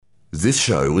This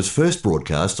show was first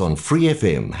broadcast on Free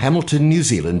FM, Hamilton, New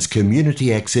Zealand's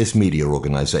community access media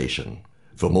organisation.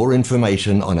 For more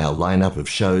information on our lineup of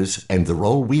shows and the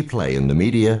role we play in the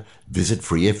media, visit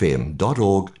freefm.org.nz.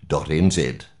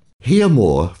 Hear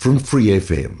more from Free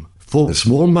FM. For a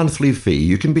small monthly fee,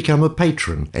 you can become a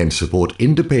patron and support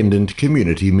independent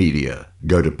community media.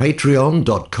 Go to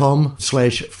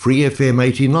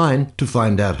patreon.com/freefm89 to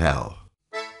find out how.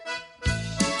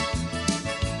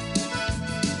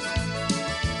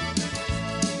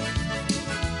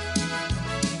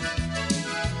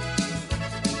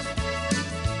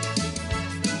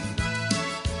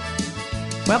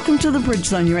 Welcome to the Bridge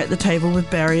Zone. You're at the table with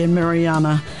Barry and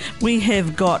Mariana. We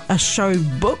have got a show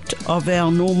booked of our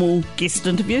normal guest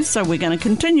interviews, so we're going to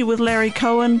continue with Larry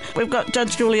Cohen. We've got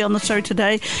Judge Julie on the show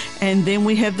today, and then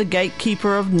we have the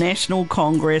gatekeeper of National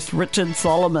Congress, Richard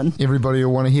Solomon. Everybody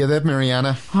will want to hear that,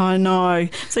 Mariana. I know.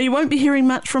 So you won't be hearing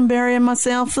much from Barry and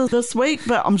myself this week,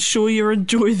 but I'm sure you'll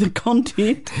enjoy the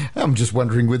content. I'm just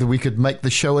wondering whether we could make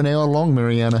the show an hour long,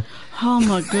 Mariana. Oh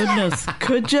my goodness,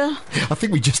 could you? I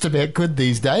think we just about could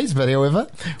these days, but however,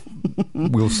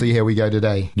 we'll see how we go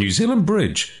today. New Zealand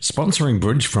Bridge, sponsoring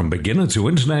bridge from beginner to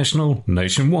international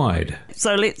nationwide.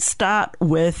 So let's start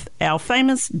with our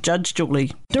famous Judge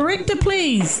Julie. Director,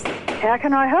 please. How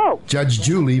can I help? Judge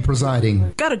Julie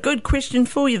presiding. Got a good question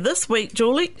for you this week,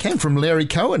 Julie. Came from Larry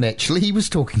Cohen, actually. He was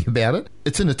talking about it.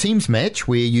 It's in a teams match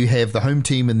where you have the home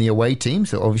team and the away team.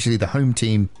 So obviously the home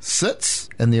team sits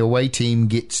and the away team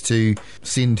gets to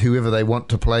send whoever they want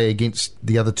to play against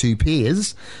the other two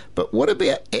pairs. But what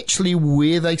about actually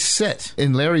where they sit?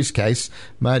 In Larry's case,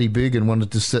 Marty Bergen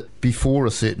wanted to sit before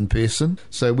a certain person.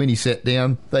 So when he sat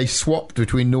down, they swapped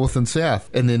between north and south.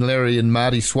 And then Larry and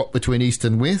Marty swapped between east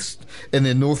and west. And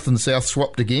then north and south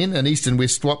swapped again. And east and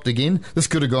west swapped again. This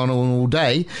could have gone on all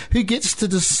day. Who gets to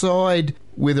decide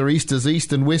whether east is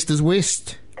east and west is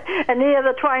west? And there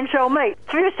the twain shall meet.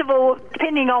 First of all,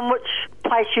 depending on which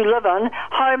place you live in,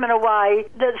 home and away,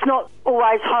 it's not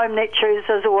always home that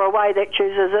chooses or away that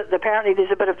chooses it. Apparently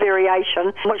there's a bit of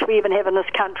variation, which we even have in this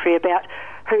country, about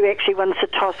who actually wins the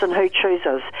toss and who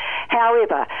chooses.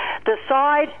 However, the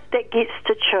side that gets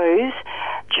to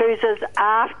chooses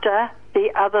after the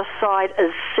other side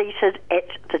is seated at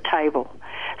the table.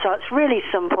 So it's really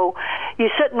simple. You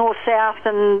sit north-south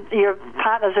and your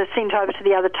partners are sent over to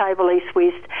the other table,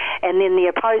 east-west, and then the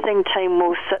opposing team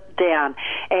will sit down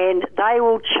and they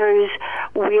will choose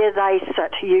where they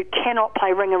sit. You cannot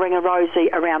play ring-a-ring-a-rosy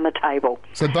around the table.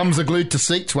 So bums are glued to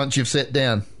seats once you've sat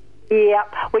down? Yeah,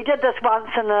 we did this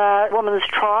once in a women's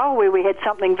trial where we had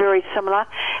something very similar,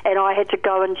 and I had to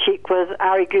go and check with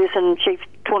Ari Gerson, Chief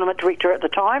Tournament Director at the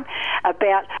time,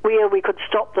 about where we could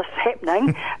stop this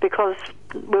happening because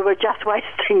we were just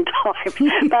wasting time.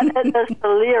 But it is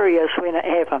hilarious when it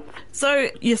happens. So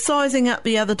you're sizing up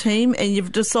the other team and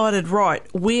you've decided, right,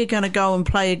 we're going to go and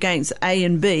play against A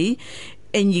and B.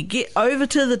 And you get over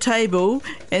to the table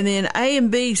and then A and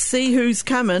B see who's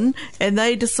coming and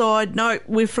they decide, no,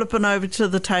 we're flipping over to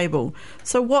the table.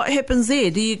 So what happens there?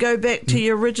 Do you go back to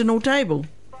your original table?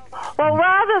 Well,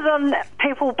 rather than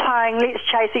people playing let's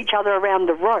chase each other around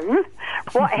the room,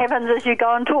 what happens is you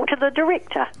go and talk to the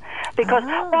director. Because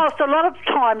whilst a lot of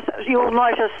times you'll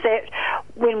notice that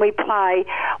when we play,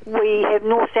 we have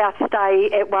north-south stay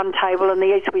at one table and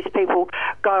the east-west people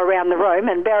go around the room,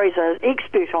 and Barry's an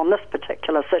expert on this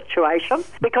particular situation,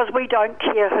 because we don't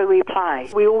care who we play.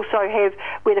 We also have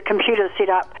where the computer's set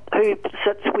up who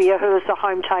sits where, who is the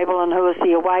home table and who is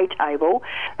the away table.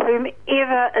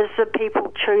 Whomever is the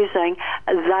people choosing,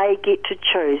 they get to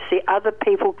choose. The other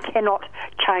people cannot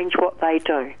change what they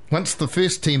do. Once the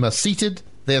first team are seated,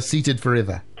 they're seated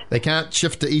forever. They can't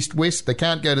shift to east-west, they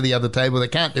can't go to the other table, they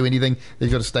can't do anything,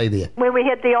 they've got to stay there. Where we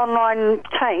had the online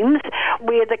teams,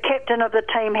 where the captain of the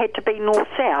team had to be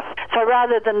north-south. So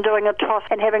rather than doing a toss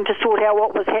and having to sort out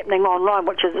what was happening online,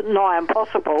 which is nigh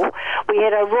impossible, we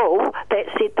had a rule that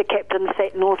said the captain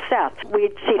sat north-south.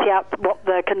 We'd set out what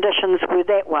the conditions were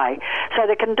that way. So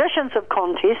the conditions of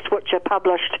contest, which are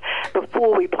published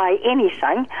before we play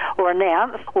anything or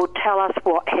announce, will tell us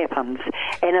what happens.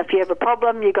 And if you have a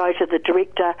problem, you go to the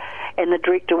director and the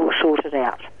director will sort it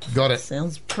out. Got it.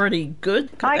 Sounds pretty good.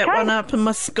 Got Okay. that one up in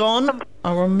my scone.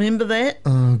 I'll remember that.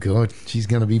 Oh, God. She's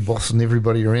going to be bossing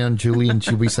everybody around, Julie, and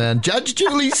she'll be saying, Judge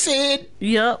Julie said...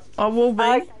 Yep, I will be.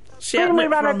 When Shouting we it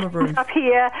run from the room. up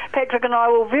here, Patrick and I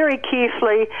will very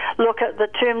carefully look at the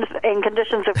terms and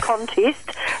conditions of contest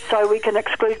so we can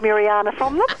exclude Mariana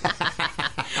from them.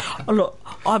 Oh, look,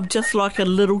 I'm just like a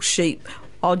little sheep.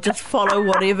 I'll just follow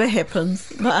whatever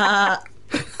happens.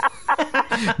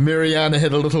 Mariana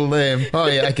had a little lamb. Oh,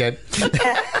 yeah, okay.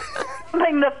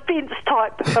 Jumping the fence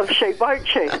type of shoot, won't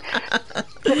she?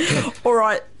 All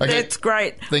right, Okay. that's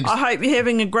great. Thanks. I hope you're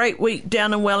having a great week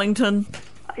down in Wellington.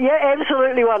 Yeah,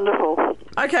 absolutely wonderful.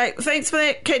 Okay, thanks for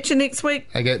that. Catch you next week.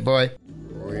 Okay, bye.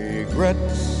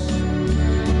 Regrets,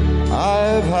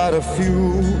 I've had a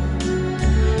few,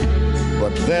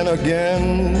 but then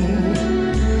again,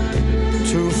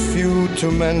 too few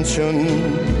to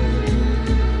mention.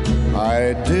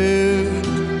 I did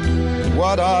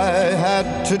what I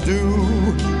had to do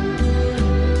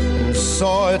and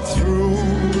saw it through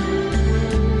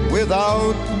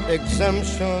without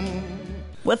exemption.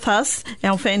 With us,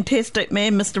 our fantastic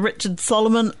man, Mr. Richard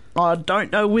Solomon. I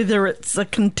don't know whether it's a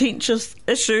contentious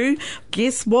issue.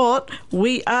 Guess what?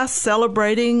 We are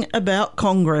celebrating about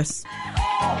Congress.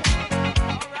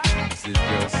 This is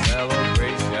your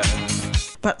celebration.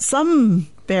 But some,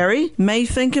 Barry, may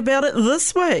think about it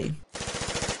this way.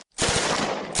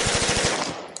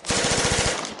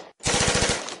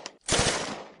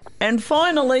 And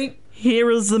finally,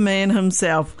 here is the man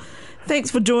himself.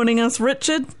 Thanks for joining us,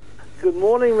 Richard. Good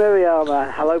morning,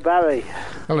 Miriama. Hello, Barry.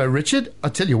 Hello, Richard. I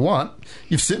tell you what,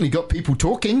 you've certainly got people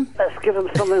talking. Let's give them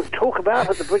something to talk about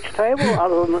at the bridge table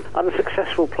other than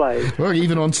unsuccessful plays. Well,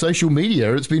 even on social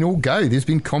media, it's been all go. There's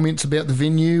been comments about the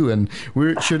venue and where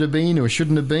it should have been or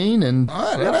shouldn't have been. And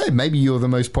I don't know, maybe you're the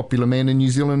most popular man in New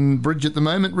Zealand bridge at the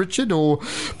moment, Richard, or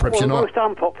perhaps Well, you're not. most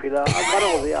unpopular, one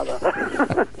or the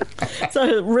other.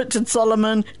 So, Richard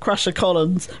Solomon, Crusher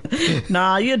Collins.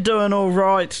 Nah, you're doing all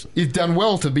right. You've done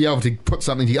well to be able to put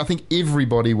something together. I think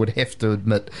everybody would have to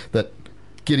admit that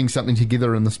getting something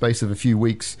together in the space of a few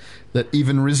weeks that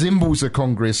even resembles a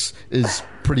Congress is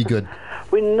pretty good.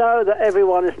 We know that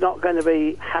everyone is not going to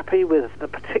be happy with the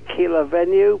particular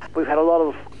venue. We've had a lot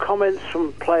of comments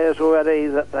from players already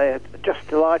that they're just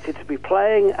delighted to be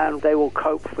playing and they will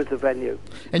cope with the venue.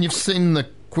 And you've seen the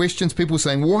questions, people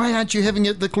saying, why aren't you having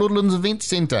it at the Claudelands Event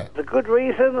Centre? The good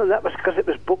reason, and that was because it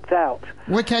was booked out.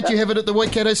 Why can't you have it at the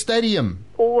Waikato Stadium?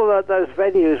 All of those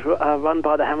venues run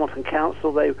by the Hamilton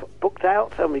Council, they were booked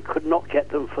out and we could not get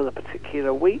them for the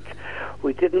particular week.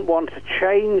 We didn't want to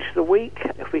change the week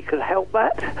if we could help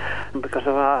that because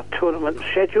of our tournament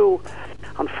schedule.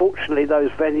 Unfortunately, those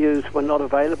venues were not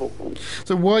available.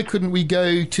 So why couldn't we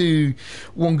go to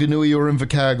Wanganui or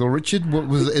Invercargill, Richard?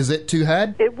 Is that too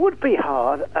hard? It would be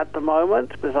hard at the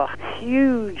moment. There's a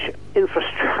huge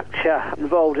infrastructure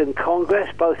involved in Congress,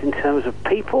 both in terms of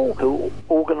people who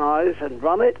organise and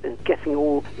run it and getting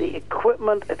all the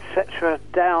equipment, etc.,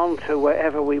 down to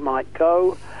wherever we might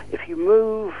go. If you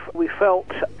move, we felt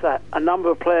that a number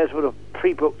of players would have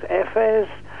pre-booked airfares,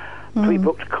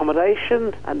 pre-booked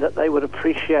accommodation, and that they would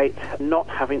appreciate not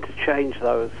having to change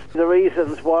those. The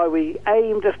reasons why we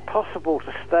aimed, if possible,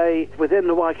 to stay within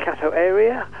the Waikato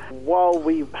area, while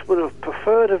we would have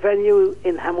preferred a venue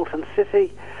in Hamilton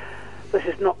City, this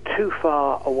is not too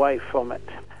far away from it.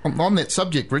 On that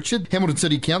subject, Richard, Hamilton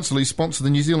City Council, who sponsor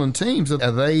the New Zealand teams,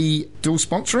 are they still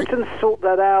sponsoring? We can sort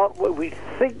that out. We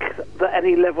think that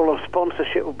any level of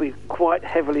sponsorship will be quite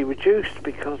heavily reduced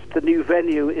because the new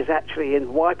venue is actually in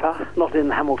Waipa, not in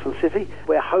Hamilton City.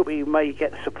 We're hoping we may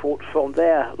get support from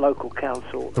their local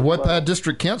council. The Waipa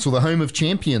District Council, the home of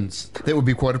champions. That would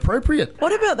be quite appropriate.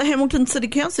 What about the Hamilton City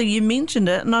Council? You mentioned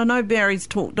it, and I know Barry's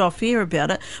talked off here about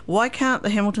it. Why can't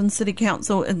the Hamilton City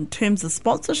Council, in terms of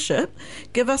sponsorship,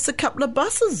 give us a couple of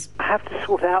buses? I have to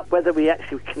sort out whether we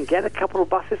actually can get a couple of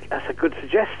buses. That's a good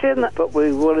suggestion, but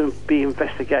we will be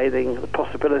investigating the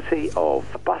possibility of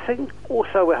busing.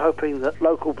 Also, we're hoping that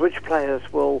local bridge players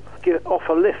will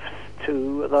offer lifts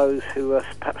to those who are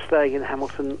perhaps staying in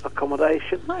Hamilton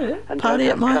accommodation. Oh, yeah. And Party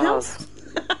don't at my have cars.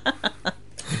 house.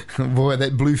 Boy,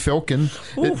 that Blue Falcon,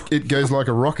 it goes like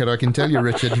a rocket, I can tell you,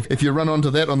 Richard. If you run onto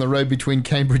that on the road between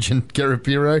Cambridge and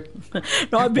Karapiro,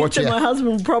 No, I bet watch you out. my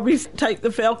husband will probably take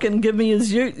the Falcon and give me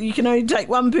his ute. You can only take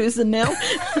one person now.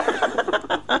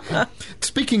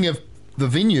 Speaking of the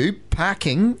venue,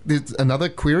 parking, there's another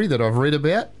query that I've read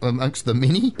about amongst the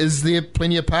many. Is there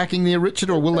plenty of parking there, Richard,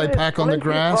 or will they park on the Plenty of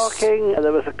grass? Parking.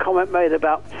 There was a comment made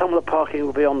about some of the parking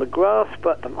will be on the grass,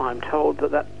 but I'm told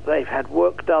that they've had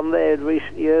work done there in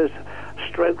recent years,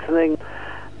 strengthening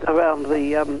around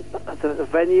the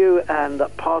venue, and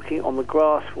that parking on the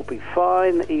grass will be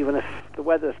fine, even if the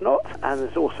weather's not. And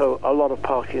there's also a lot of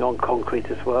parking on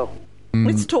concrete as well.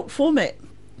 Let's talk format.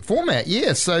 Format,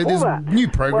 yeah. So there's a Format. new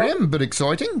program, Well, but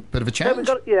exciting, bit of a Yeah, challenge.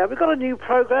 we've got a new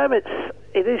program. It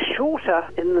is shorter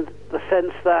in the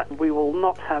sense that we will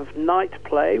not have night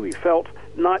play. We felt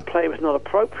night play was not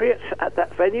appropriate at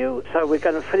that venue, so we're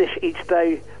going to finish each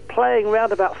day playing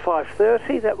around about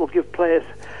 5:30. That will give players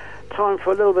time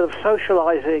for a little bit of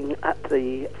socialising at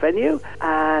the venue,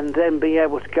 and then being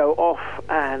able to go off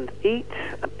and eat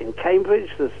in Cambridge.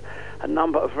 There's a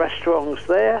number of restaurants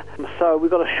there. So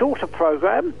we've got a shorter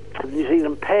programme. The New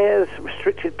Zealand pairs,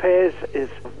 restricted pairs, is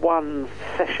one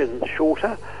session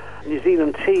shorter. New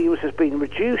Zealand teams has been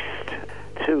reduced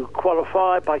to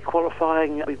qualify. By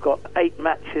qualifying, we've got 8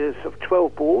 matches of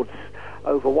 12 boards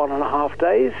over 1.5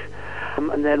 days,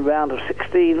 and then round of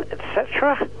 16,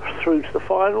 etc., through to the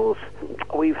finals.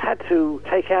 We've had to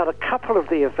take out a couple of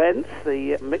the events,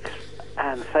 the mixed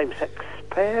and same-sex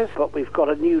pairs, but we've got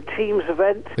a new teams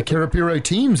event. The Karapiro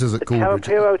teams, is it called?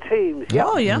 Karapiro teams, yeah.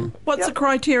 Oh, yeah. What's the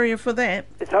criteria for that?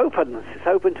 It's open. It's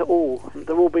open to all.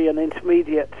 There will be an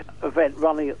intermediate event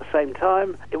running at the same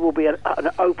time. It will be an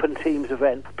open teams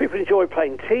event. People enjoy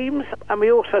playing teams, and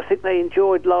we also think they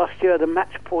enjoyed last year the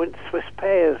match point Swiss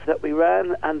pairs that we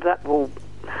ran, and that will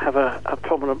have a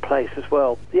prominent place as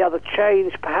well. The other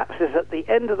change perhaps is at the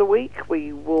end of the week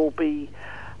we will be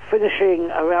finishing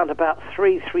around about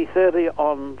 3:30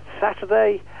 on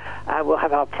Saturday. We'll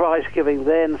have our prize giving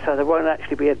then, so there won't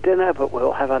actually be a dinner, but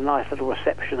we'll have a nice little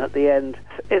reception at the end.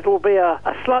 It will be a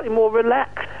slightly more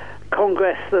relaxed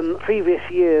Congress than previous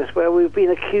years, where we've been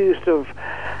accused of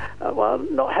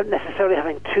not necessarily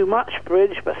having too much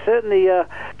bridge, but certainly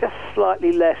just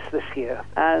slightly less this year.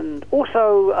 And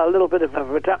also a little bit of a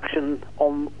reduction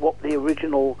on what the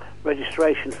original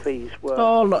registration fees were.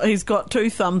 Oh, look, he's got 2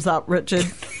 thumbs up, Richard.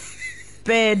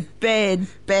 Bad.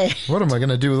 What am I going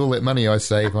to do with all that money I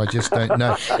save? I just don't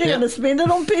know. You're going to spend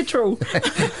it on petrol.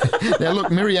 Now,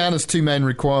 look, Mariana's 2 main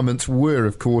requirements were,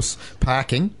 of course,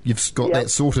 parking. You've got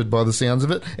that sorted by the sounds of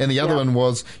it. And the other one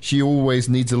was she always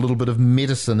needs a little bit of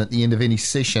medicine at the end of any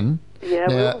session. Yeah,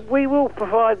 now, we will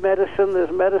provide medicine.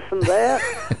 There's medicine there.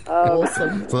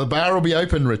 Awesome. So the bar will be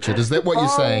open, Richard. Is that what you're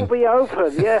saying? Will be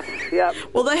open, yes. Yeah.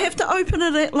 Well, they have to open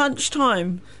it at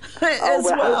lunchtime as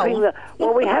well.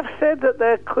 Well, we have said that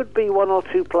there could be 1 or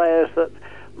 2 players that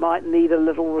might need a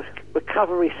little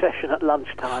recovery session at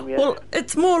lunchtime, yes. Well,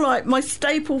 it's more like my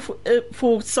staple for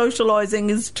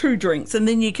socialising is 2 drinks and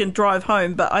then you can drive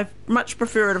home, but I much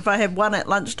prefer it if I have 1 at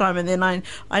lunchtime and then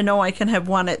I know I can have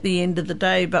 1 at the end of the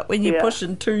day. But when you're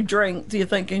pushing 2 drinks, you're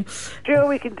thinking... Sure,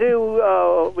 we can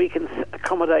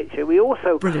accommodate you. We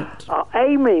also are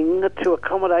aiming to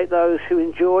accommodate those who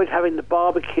enjoyed having the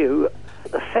barbecue.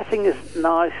 The setting is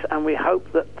nice, and we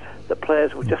hope that the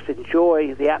players will just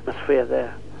enjoy the atmosphere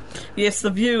there. Yes, the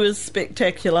view is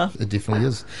spectacular. It definitely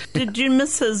is. Did you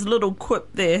miss his little quip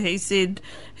there? He said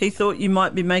he thought you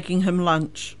might be making him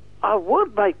lunch. I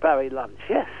would make Barry lunch,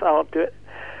 yes. I'll do it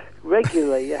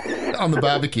regularly, yes. On the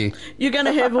barbecue. You're going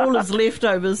to have all his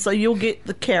leftovers, so you'll get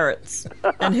the carrots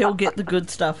and he'll get the good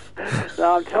stuff.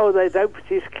 No, I'm told they don't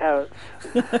produce carrots.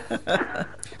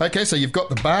 Okay, so you've got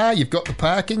the bar, you've got the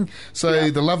parking.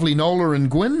 So the lovely Nola and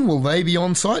Gwyn, will they be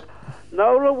on site?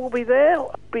 Nola will be there.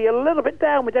 Be a little bit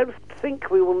down. We don't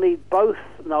think we will need both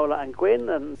Nola and Gwyn.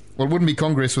 Well, it wouldn't be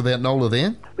Congress without Nola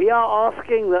there. We are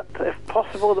asking that, if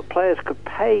possible, that players could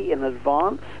pay in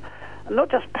advance. And not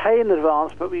just pay in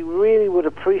advance, but we really would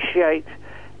appreciate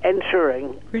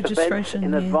entering registration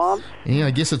in advance. Yeah,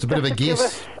 I guess it's a bit of a guess. Give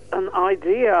us an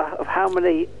idea of how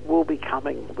many will be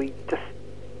coming. We just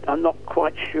are not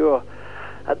quite sure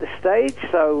at this stage,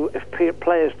 so if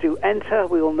players do enter,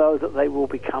 we will know that they will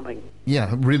be coming.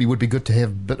 Yeah, it really would be good to have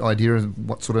a bit idea of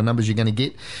what sort of numbers you're going to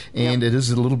get, and it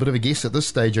is a little bit of a guess at this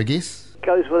stage, I guess. It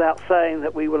goes without saying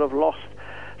that we will have lost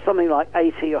something like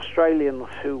 80 Australians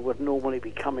who would normally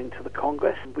be coming to the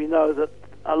Congress. We know that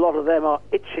a lot of them are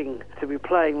itching to be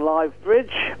playing live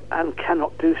bridge and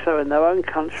cannot do so in their own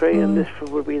country, and this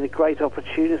would be a great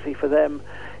opportunity for them.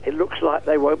 It looks like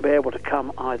they won't be able to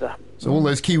come either. So all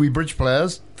those Kiwi bridge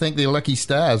players thank their lucky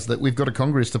stars that we've got a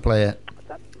Congress to play at.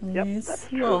 Yes, that's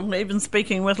true. well, even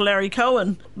speaking with Larry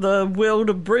Cohen, the world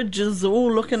of bridges are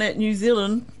all looking at New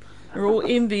Zealand. They're all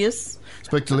envious.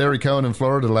 Spoke to Larry Cohen in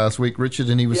Florida last week, Richard,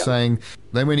 and he was saying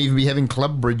they won't even be having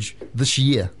club bridge this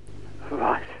year.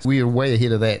 Right. We are way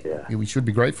ahead of that. Yeah. We should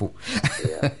be grateful.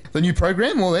 Yeah. The new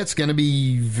program, well, that's going to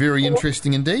be very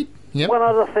interesting indeed. Yep. One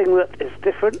other thing that is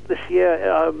different this year,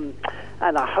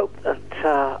 and I hope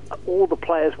that all the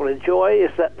players will enjoy,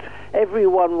 is that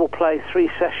everyone will play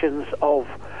 3 sessions of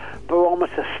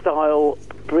barometer-style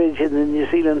bridge in the New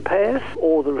Zealand pairs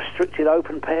or the restricted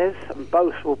open pairs, and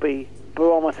both will be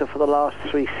barometer for the last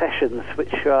 3 sessions,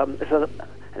 which is an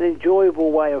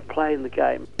enjoyable way of playing the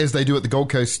game. As they do at the Gold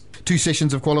Coast, 2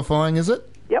 sessions of qualifying, is it?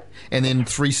 Yep. And then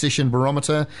 3-session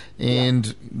barometer,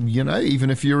 and, you know, even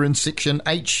if you're in Section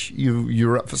H,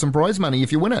 you're up for some prize money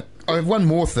if you win it. I have one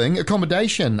more thing,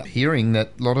 accommodation. Hearing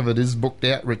that a lot of it is booked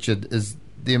out, Richard, is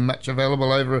there much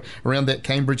available over around that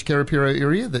Cambridge Karapiro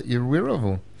area that you're aware of?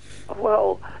 Or?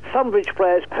 Well, some bridge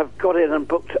players have got in and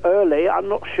booked early. I'm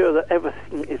not sure that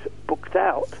everything is booked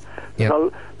out. Yep.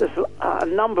 So there's a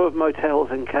number of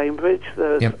motels in Cambridge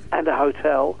and a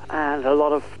hotel and a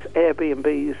lot of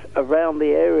Airbnbs around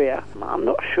the area. I'm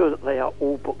not sure that they are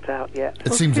all booked out yet.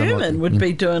 It seems Herman unlikely. would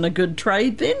be doing a good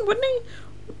trade then, wouldn't he?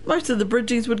 Most of the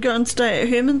bridgies would go and stay at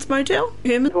Herman's motel.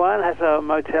 Herman? One has a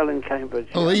motel in Cambridge.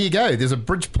 Oh, there you go. There's a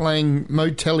bridge-playing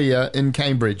motelier in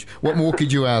Cambridge. What more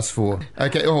could you ask for?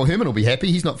 Okay, Herman will be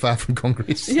happy. He's not far from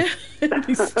Congress. Yeah,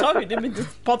 he's stoked. Him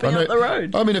just popping up the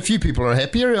road. I mean, a few people are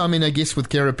happier. I mean, I guess with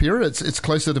Karapiro, it's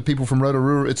closer to people from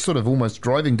Rotorua. It's sort of almost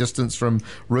driving distance from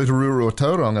Rotorua or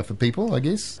Tauranga for people, I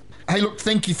guess. Hey, look,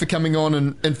 thank you for coming on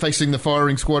and facing the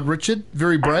firing squad, Richard.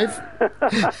 Very brave.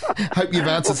 Hope you've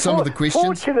answered some of the questions.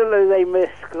 Fortunately, they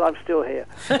missed because I'm still here.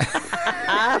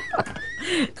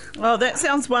 Oh, that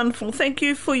sounds wonderful. Thank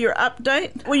you for your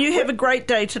update. Well, you have a great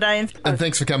day today. And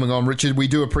thanks for coming on, Richard. We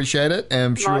do appreciate it.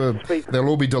 I'm sure they'll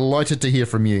all be delighted to hear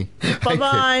from you.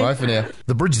 Bye-bye. Bye for now.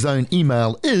 The Bridge Zone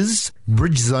email is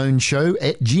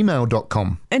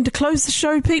bridgezoneshow@gmail.com. And to close the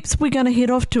show, peeps, we're going to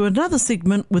head off to another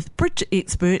segment with bridge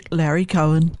expert Larry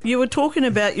Cohen. You were talking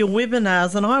about your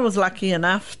webinars, and I was lucky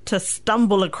enough to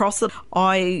stumble across it.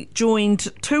 I joined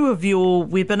two of your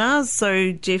webinars,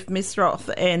 so Jeff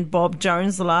Mesroth and Bob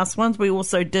Jones, the last ones. We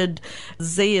also did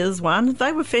Zia's one.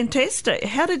 They were fantastic.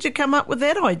 How did you come up with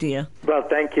that idea? Well,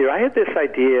 thank you. I had this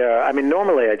idea. I mean,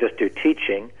 normally I just do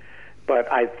teaching,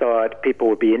 but I thought people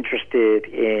would be interested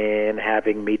in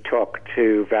having me talk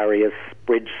to various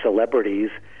bridge celebrities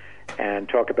and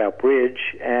talk about bridge,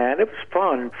 and it was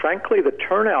fun. Frankly, the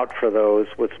turnout for those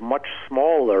was much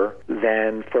smaller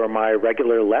than for my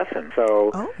regular lesson.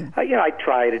 So, I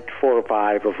tried 4 or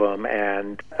 5 of them,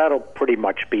 and that'll pretty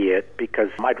much be it,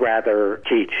 because I'd rather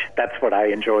teach. That's what I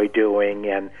enjoy doing,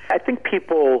 and I think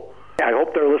people... I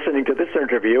hope they're listening to this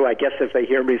interview. I guess if they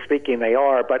hear me speaking, they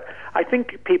are. But I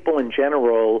think people in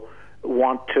general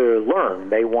want to learn.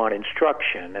 They want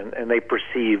instruction, and they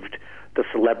perceived the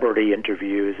celebrity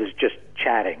interviews as just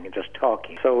chatting and just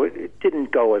talking. So it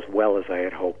didn't go as well as I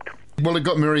had hoped. Well, it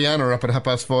got Mariana up at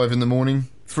 5:30 in the morning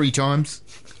 3 times.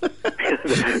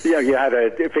 Yeah, you had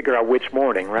to figure out which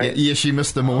morning, right? Yeah, she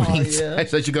missed the mornings.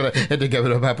 So she had to go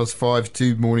to 5:30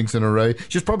 2 mornings in a row.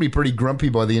 She was probably pretty grumpy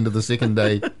by the end of the second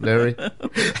day, Larry.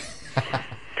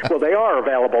 Well, they are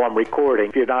available on recording.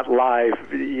 If you're not live,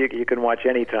 you can watch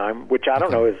anytime, which I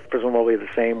don't know is presumably the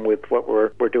same with what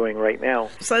we're doing right now.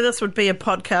 So this would be a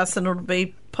podcast, and it'll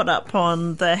be put up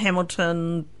on the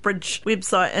Hamilton Bridge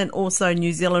website and also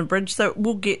New Zealand Bridge, so it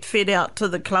will get fed out to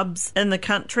the clubs in the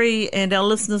country, and our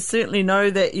listeners certainly know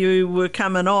that you were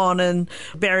coming on, and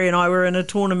Barry and I were in a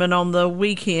tournament on the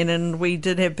weekend, and we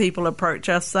did have people approach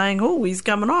us saying, oh, he's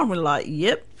coming on. We're like,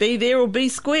 yep, be there or be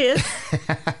square.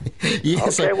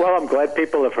 Okay, well, I'm glad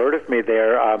people have heard of me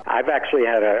there. I've actually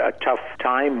had a tough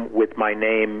time with my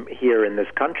name here in this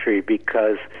country,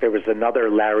 because there was another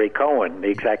Larry Cohen, the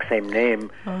exact same name,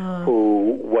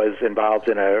 who was involved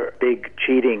in a big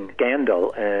cheating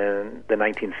scandal in the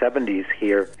 1970s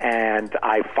here, and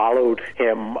I followed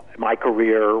him. My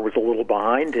career was a little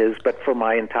behind his, but for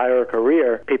my entire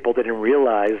career, people didn't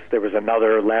realize there was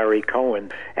another Larry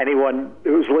Cohen. Anyone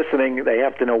who's listening, they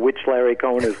have to know which Larry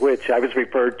Cohen is which. I was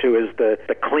referred to as the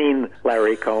clean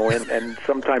Larry Cohen, and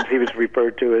sometimes he was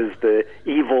referred to as the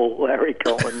evil Larry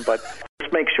Cohen, but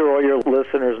just make sure all your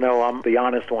listeners know I'm the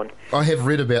honest one. I have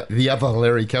read about the other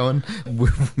Larry Cohen.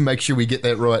 We'll make sure we get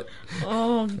that right.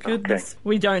 Oh, goodness. Okay.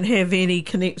 We don't have any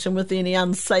connection with any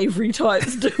unsavoury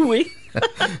types, do we?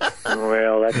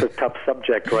 Well, that's a tough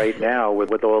subject right now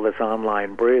with all this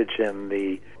online bridge and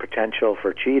the potential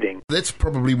for cheating. That's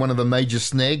probably one of the major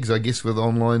snags, I guess, with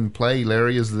online play,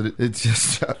 Larry, is that it's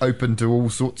just open to all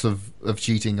sorts of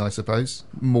cheating, I suppose,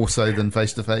 more so than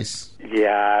face-to-face.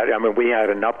 Yeah, I mean, we had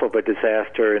enough of a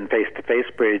disaster in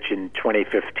face-to-face bridge in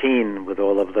 2015 with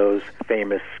all of those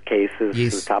famous cases,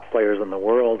 the top players in the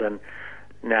world, and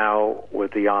now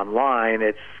with the online,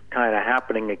 it's kind of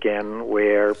happening again,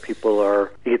 where people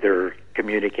are either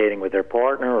communicating with their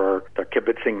partner or they're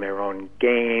kibitzing their own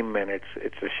game, and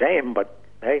it's a shame, but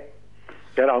hey,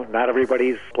 not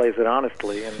everybody plays it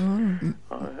honestly. And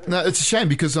no, it's a shame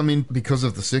because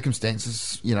of the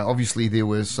circumstances. Obviously there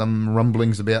were some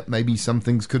rumblings about maybe some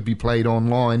things could be played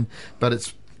online, but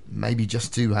it's maybe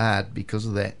just too hard because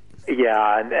of that.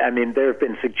 Yeah, and I mean, there have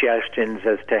been suggestions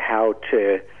as to how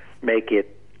to make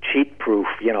it cheat-proof,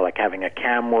 like having a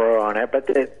camera on it, but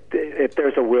if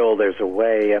there's a will, there's a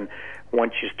way, and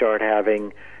once you start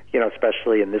having,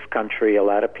 especially in this country, a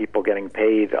lot of people getting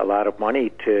paid a lot of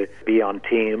money to be on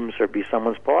teams or be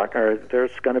someone's partner,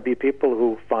 there's going to be people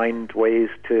who find ways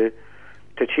to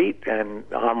cheat, and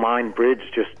online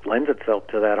bridge just lends itself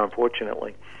to that,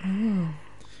 unfortunately.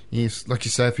 Yes, like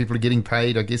you say, if people are getting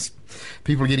paid, I guess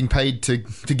people are getting paid to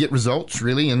get results,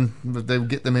 really, and they'll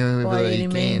get them however they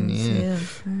can.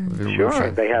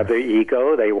 Sure, they have their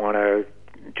ego, they want to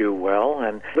do well,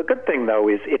 and the good thing, though,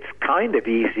 is it's kind of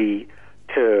easy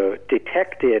to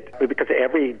detect it because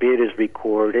every bid is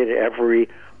recorded, every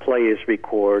play is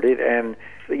recorded, and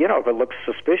if it looks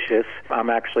suspicious, I'm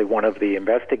actually one of the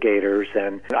investigators,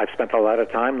 and I've spent a lot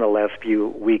of time the last few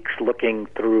weeks looking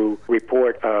through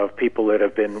report of people that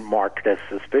have been marked as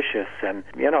suspicious, and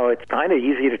it's kind of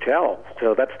easy to tell.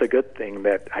 So that's the good thing,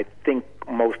 that I think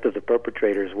most of the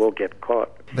perpetrators will get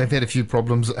caught. They've had a few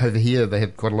problems over here. They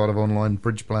have quite a lot of online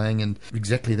bridge playing, and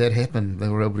exactly that happened. They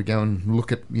were able to go and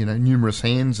look at numerous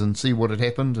hands and see what had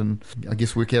happened, and I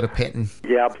guess work out a pattern.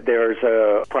 Yeah, there's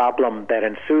a problem that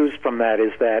ensues from that,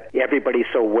 is that everybody's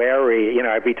so wary.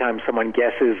 Every time someone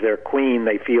guesses their queen,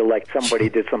 they feel like somebody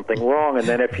did something wrong. And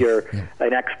then if you're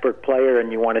an expert player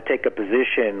and you want to take a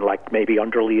position, like maybe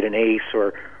underlead an ace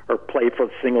or play for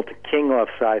singleton king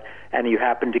offside, and you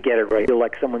happen to get it right, you feel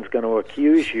like someone's going to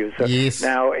accuse you. So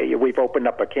now we've opened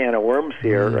up a can of worms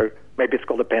here, or maybe it's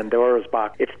called a Pandora's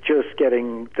box. It's just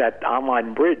getting that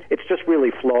online bridge. It's just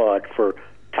really flawed for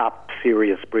top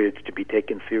serious bridge to be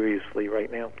taken seriously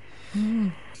right now.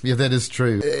 Yeah, that is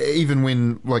true. Even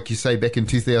when, like you say, back in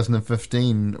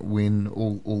 2015, when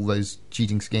all those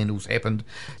cheating scandals happened,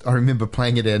 I remember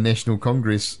playing at our National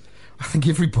Congress. I think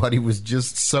everybody was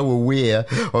just so aware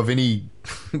of any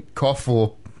cough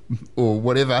or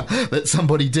whatever that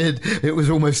somebody did. It was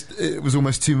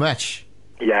almost too much.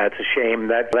 Yeah, it's a shame.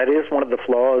 That is one of the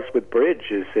flaws with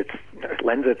bridge, is it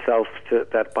lends itself to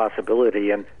that possibility,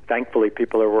 and thankfully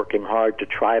people are working hard to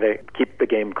try to keep the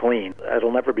game clean.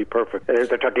 It'll never be perfect. They're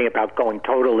talking about going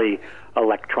totally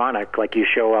electronic, like you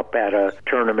show up at a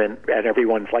tournament and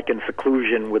everyone's like in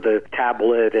seclusion with a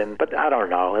tablet, but I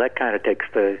don't know, that kind of takes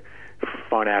the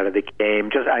fun out of the game.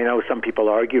 I know some people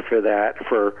argue for that,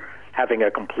 for having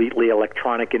a completely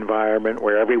electronic environment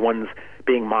where everyone's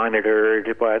being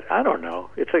monitored, but I don't know.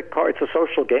 It's a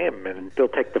social game, and they'll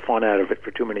take the fun out of it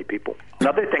for too many people.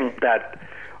 Another thing that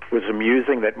was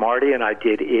amusing that Marty and I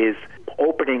did is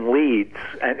opening leads,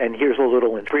 and here's a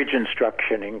little bridge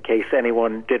instruction in case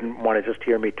anyone didn't want to just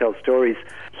hear me tell stories.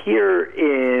 Here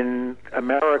in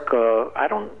America, I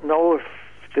don't know if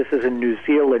this is in New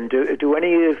Zealand. Do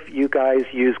any of you guys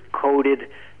use coded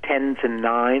 10s and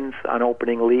 9s on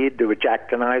opening lead? Do a jack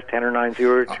to 9s, 10 or 9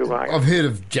 0 too high? I've heard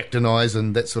of jack to 9s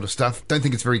and that sort of stuff. Don't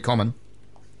think it's very common.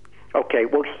 Okay,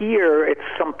 well here it's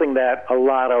something that a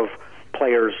lot of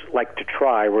players like to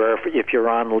try, where if you're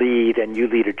on lead and you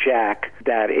lead a jack,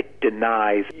 that it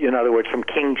denies. In other words, from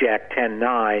king jack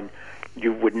 10-9,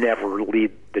 you would never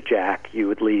lead the jack. You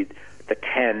would lead the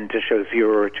 10 to show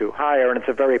 0 or 2 higher, and it's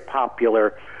a very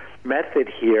popular method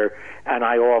here, and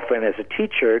I often, as a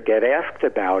teacher, get asked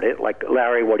about it, like,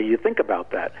 Larry, what do you think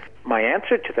about that? My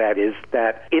answer to that is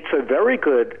that it's a very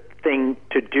good thing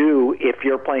to do if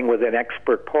you're playing with an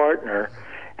expert partner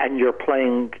and you're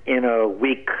playing in a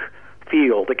weak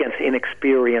field against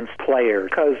inexperienced players,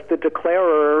 because the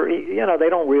declarer, they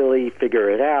don't really figure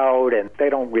it out and they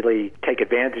don't really take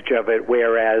advantage of it,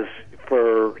 whereas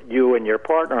for you and your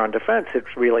partner on defense,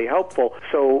 it's really helpful.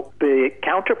 So the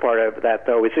counterpart of that,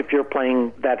 though, is if you're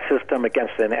playing that system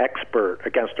against an expert,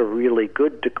 against a really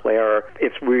good declarer,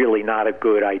 it's really not a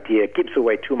good idea. It gives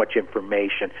away too much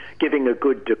information. Giving a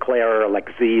good declarer like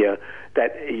Zia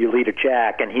that you lead a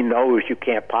jack and he knows you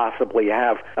can't possibly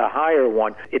have a higher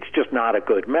one, it's just not a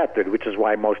good method, which is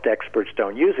why most experts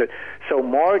don't use it. So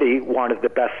Marty wanted the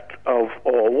best of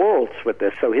all worlds with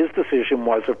this. So his decision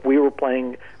was, if we were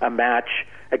playing a match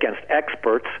against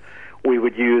experts, we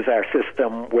would use our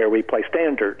system where we play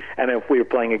standard. And if we were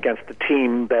playing against a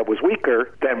team that was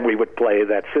weaker, then we would play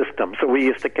that system. So we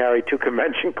used to carry 2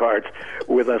 convention cards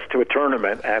with us to a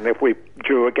tournament. And if we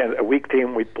drew against a weak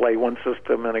team, we'd play one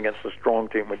system, and against a strong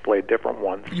team, we'd play a different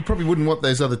one. You probably wouldn't want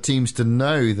those other teams to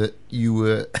know that you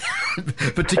were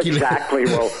particularly... Exactly.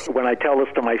 Well, when I tell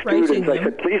this to my students, I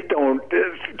said, please don't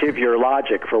give your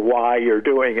logic for why you're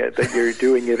doing it, that you're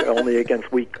doing it only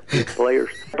against weak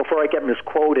players. Before I get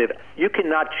misquoted, you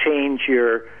cannot change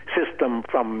your system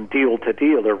from deal to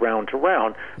deal or round to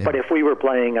round. Yeah. But if we were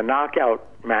playing a knockout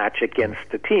match against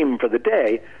the team for the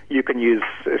day, you can use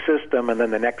a system, and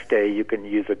then the next day you can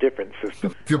use a different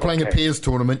system. If you're playing a pairs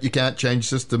tournament, you can't change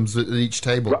systems at each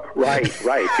table. Right,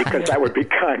 because that would be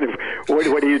kind of,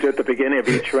 what do you do at the beginning of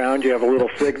each round? You have a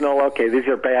little signal, okay, these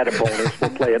are bad opponents,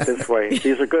 we'll play it this way.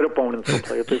 These are good opponents, we'll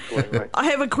play it this way. Right. I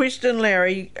have a question,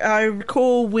 Larry. I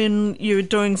recall when you were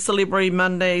doing Celebrity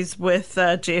Mondays with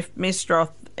Jeff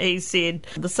Mestroth, he said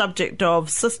the subject of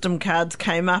system cards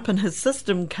came up, and his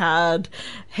system card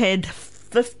had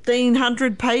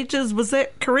 1,500 pages. Was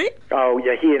that correct? Oh,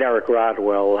 yeah, he and Eric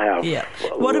Rodwell have. Yeah.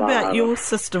 What about your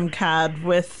system card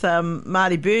with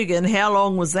Marty Bergen? How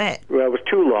long was that? Well, it was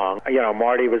too long. You know,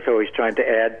 Marty was always trying to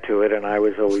add to it, and I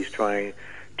was always trying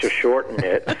to shorten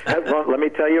it. Let me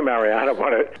tell you, Mariana,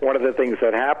 one of the things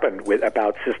that happened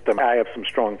about system, I have some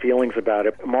strong feelings about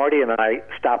it. Marty and I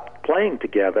stopped playing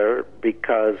together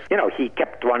because, you know, he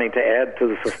kept wanting to add to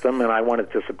the system and I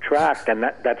wanted to subtract, and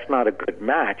that's not a good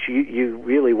match. You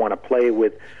really want to play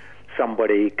with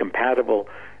somebody compatible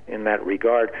in that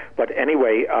regard. But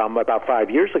anyway, about 5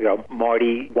 years ago,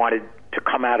 Marty wanted to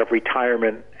come out of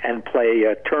retirement and play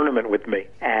a tournament with me.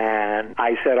 And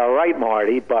I said, all right,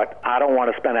 Marty, but I don't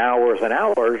want to spend hours and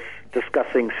hours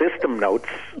discussing system notes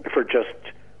for just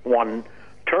one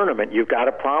tournament. You've got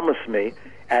to promise me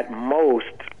at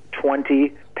most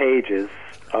 20 pages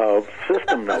of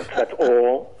system notes. That's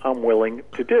all I'm willing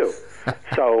to do.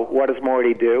 So what does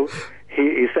Marty do?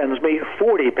 He sends me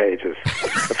 40 pages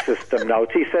of system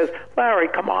notes. He says, Larry,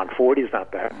 come on, 40 is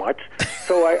not that much.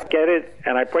 So I get it,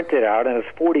 and I print it out, and it's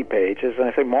 40 pages. And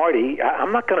I say, Marty,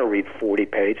 I'm not going to read 40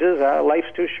 pages. Life's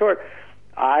too short.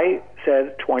 I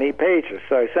said 20 pages.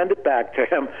 So I send it back to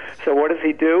him. So what does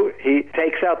he do? He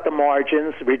takes out the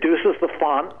margins, reduces the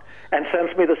font, and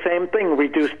sends me the same thing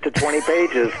reduced to 20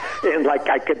 pages. And like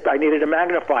I needed a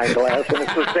magnifying glass, and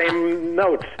it's the same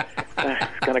notes.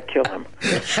 It's going to kill him.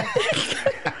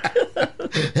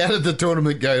 How did the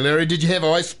tournament go, Larry? Did you have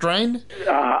eye strain?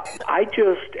 I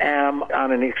just am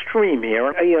on an extreme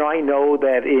here. You know, I know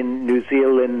that in New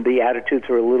Zealand the attitudes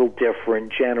are a little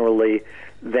different generally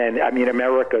than, I mean,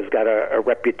 America's got a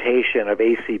reputation of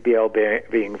ACBL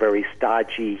being very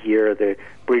stodgy here. The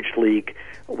Bridge League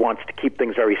wants to keep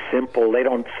things very simple. They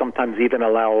don't sometimes even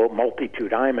allow multi-two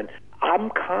diamond. I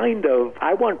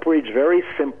want bridge very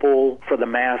simple for the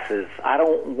masses. I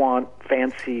don't want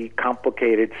fancy,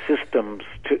 complicated systems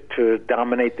to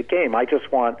dominate the game. I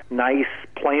just want nice,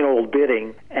 plain old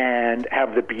bidding and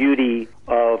have the beauty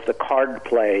of the card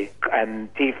play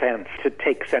and defense to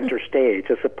take center stage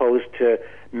as opposed to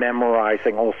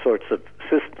memorizing all sorts of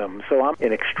systems. So I'm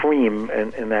an extreme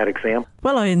in that example.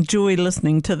 Well, I enjoy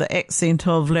listening to the accent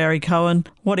of Larry Cohen.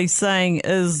 What he's saying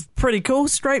is pretty cool,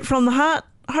 straight from the heart.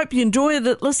 I hope you enjoyed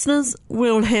it, listeners.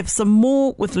 We'll have some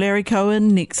more with Larry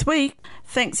Cohen next week.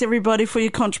 Thanks, everybody, for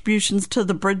your contributions to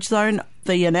the Bridge Zone.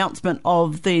 The announcement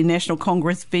of the National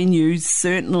Congress venues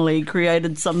certainly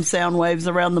created some sound waves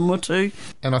around the Mutu.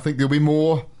 And I think there'll be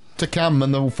more to come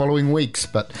in the following weeks,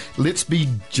 but let's be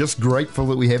just grateful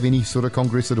that we have any sort of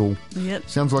Congress at all. Yep.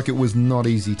 Sounds like it was not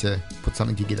easy to put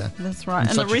something together. That's right.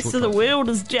 And the rest of the world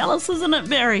is jealous, isn't it,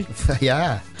 Barry? They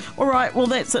are. All right, well,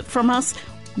 that's it from us.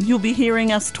 You'll be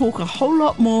hearing us talk a whole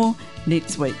lot more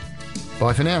next week.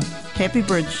 Bye for now. Happy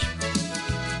Bridge.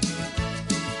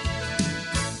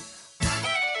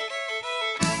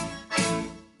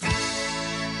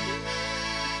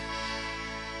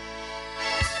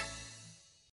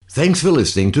 Thanks for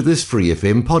listening to this Free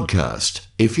FM podcast.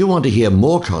 If you want to hear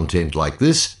more content like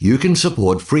this, you can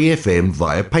support Free FM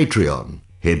via Patreon.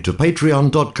 Head to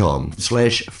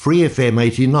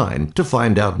patreon.com/freefm89 to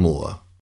find out more.